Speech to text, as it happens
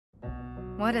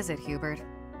What is it, Hubert?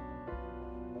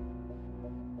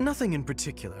 Nothing in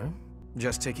particular.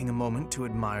 Just taking a moment to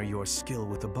admire your skill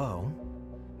with a bow.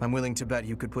 I'm willing to bet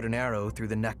you could put an arrow through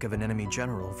the neck of an enemy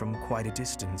general from quite a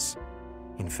distance.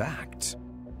 In fact,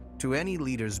 to any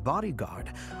leader's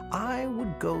bodyguard, I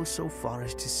would go so far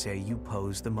as to say you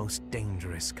pose the most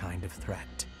dangerous kind of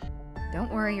threat.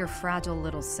 Don't worry your fragile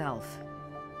little self.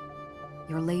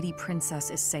 Your lady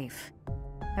princess is safe.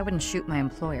 I wouldn't shoot my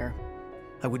employer.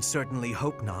 I would certainly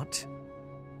hope not.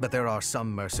 But there are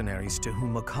some mercenaries to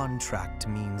whom a contract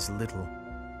means little.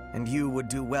 And you would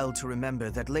do well to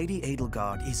remember that Lady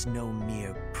Edelgard is no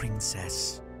mere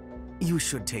princess. You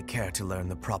should take care to learn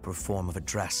the proper form of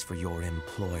address for your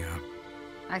employer.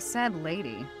 I said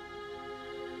lady.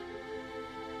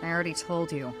 I already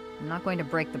told you, I'm not going to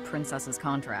break the princess's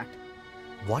contract.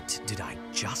 What did I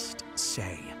just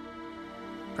say?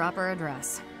 Proper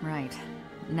address, right.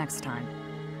 Next time.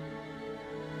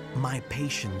 My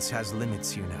patience has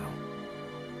limits, you know.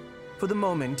 For the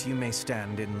moment, you may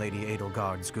stand in Lady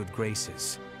Edelgard's good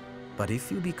graces. But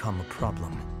if you become a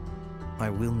problem, I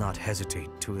will not hesitate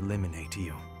to eliminate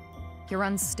you. You're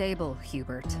unstable,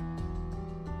 Hubert.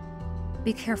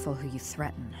 Be careful who you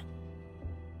threaten.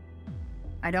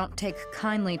 I don't take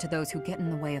kindly to those who get in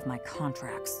the way of my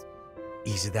contracts.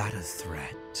 Is that a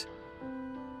threat?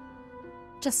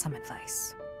 Just some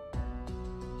advice.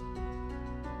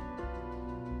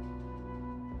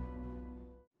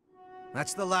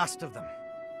 That's the last of them.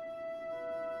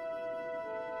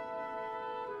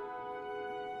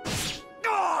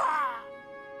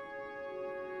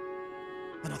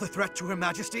 Another threat to Her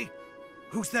Majesty?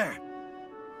 Who's there?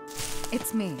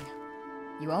 It's me.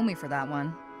 You owe me for that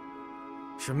one.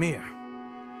 Shamir,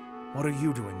 what are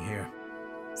you doing here?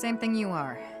 Same thing you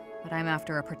are, but I'm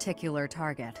after a particular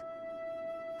target.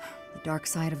 The dark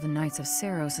side of the Knights of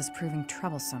Seiros is proving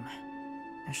troublesome.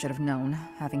 I should have known,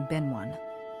 having been one.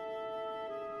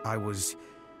 I was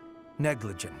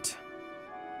negligent.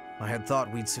 I had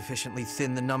thought we'd sufficiently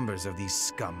thin the numbers of these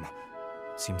scum.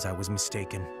 Seems I was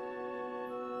mistaken.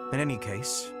 In any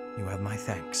case, you have my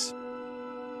thanks.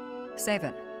 Save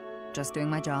it. Just doing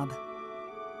my job.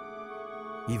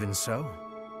 Even so,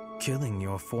 killing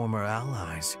your former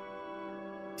allies.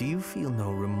 Do you feel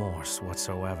no remorse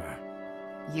whatsoever?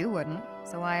 You wouldn't,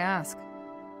 so I ask.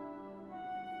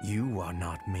 You are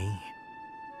not me.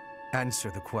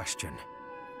 Answer the question.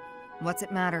 What's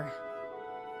it matter?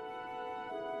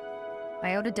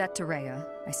 I owed a debt to Rhea.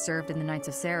 I served in the Knights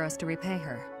of Seiros to repay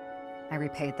her. I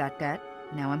repaid that debt,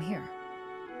 now I'm here.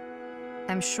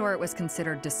 I'm sure it was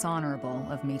considered dishonorable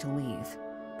of me to leave,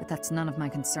 but that's none of my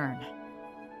concern.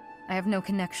 I have no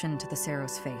connection to the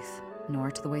Seiros faith,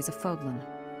 nor to the ways of Fodlan.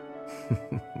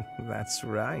 That's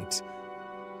right.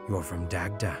 You're from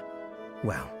Dagda.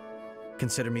 Well,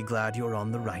 consider me glad you're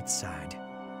on the right side.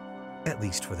 At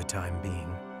least for the time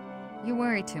being. You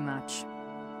worry too much.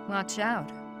 Watch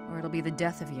out, or it'll be the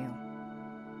death of you.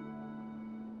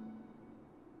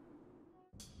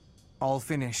 All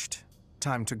finished.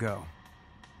 Time to go.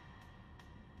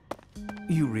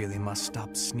 You really must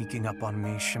stop sneaking up on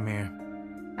me, Shamir.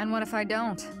 And what if I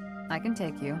don't? I can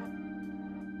take you.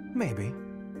 Maybe.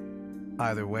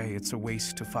 Either way, it's a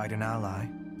waste to fight an ally.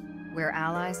 We're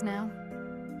allies now?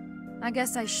 I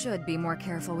guess I should be more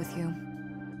careful with you.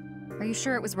 Are you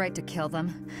sure it was right to kill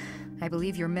them? I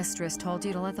believe your mistress told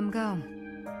you to let them go.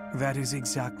 That is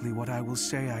exactly what I will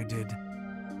say I did.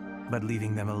 But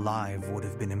leaving them alive would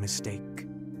have been a mistake.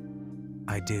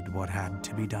 I did what had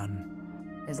to be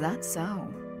done. Is that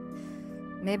so?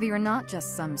 Maybe you're not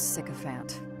just some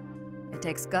sycophant. It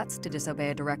takes guts to disobey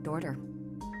a direct order.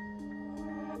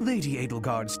 Lady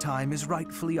Edelgard's time is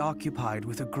rightfully occupied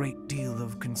with a great deal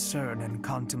of concern and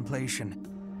contemplation.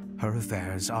 Her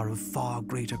affairs are of far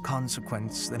greater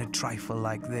consequence than a trifle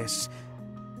like this.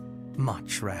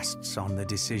 Much rests on the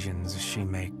decisions she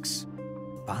makes.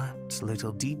 But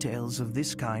little details of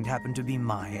this kind happen to be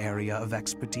my area of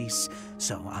expertise,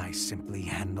 so I simply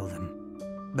handle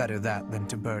them. Better that than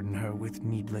to burden her with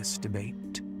needless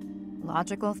debate.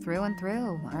 Logical through and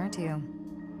through, aren't you?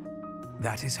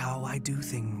 That is how I do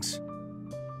things.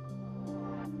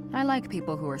 I like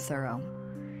people who are thorough.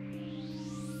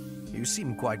 You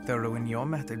seem quite thorough in your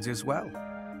methods as well.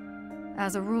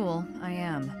 As a rule, I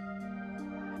am.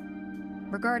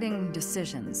 Regarding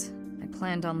decisions, I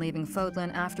planned on leaving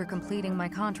Fodlan after completing my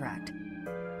contract.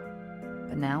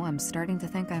 But now I'm starting to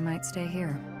think I might stay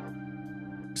here.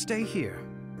 Stay here?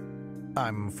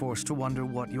 I'm forced to wonder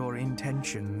what your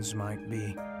intentions might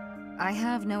be. I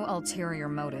have no ulterior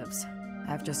motives.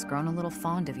 I've just grown a little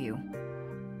fond of you.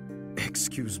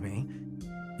 Excuse me?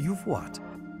 You've what?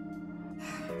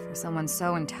 For someone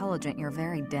so intelligent, you're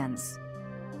very dense.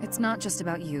 It's not just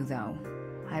about you, though.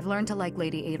 I've learned to like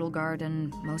Lady Edelgard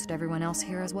and most everyone else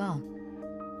here as well.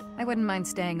 I wouldn't mind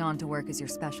staying on to work as your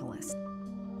specialist.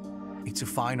 It's a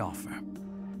fine offer.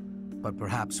 But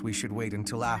perhaps we should wait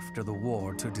until after the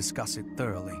war to discuss it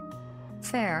thoroughly.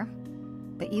 Fair.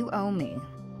 But you owe me,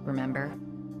 remember?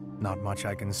 Not much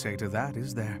I can say to that,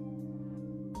 is there?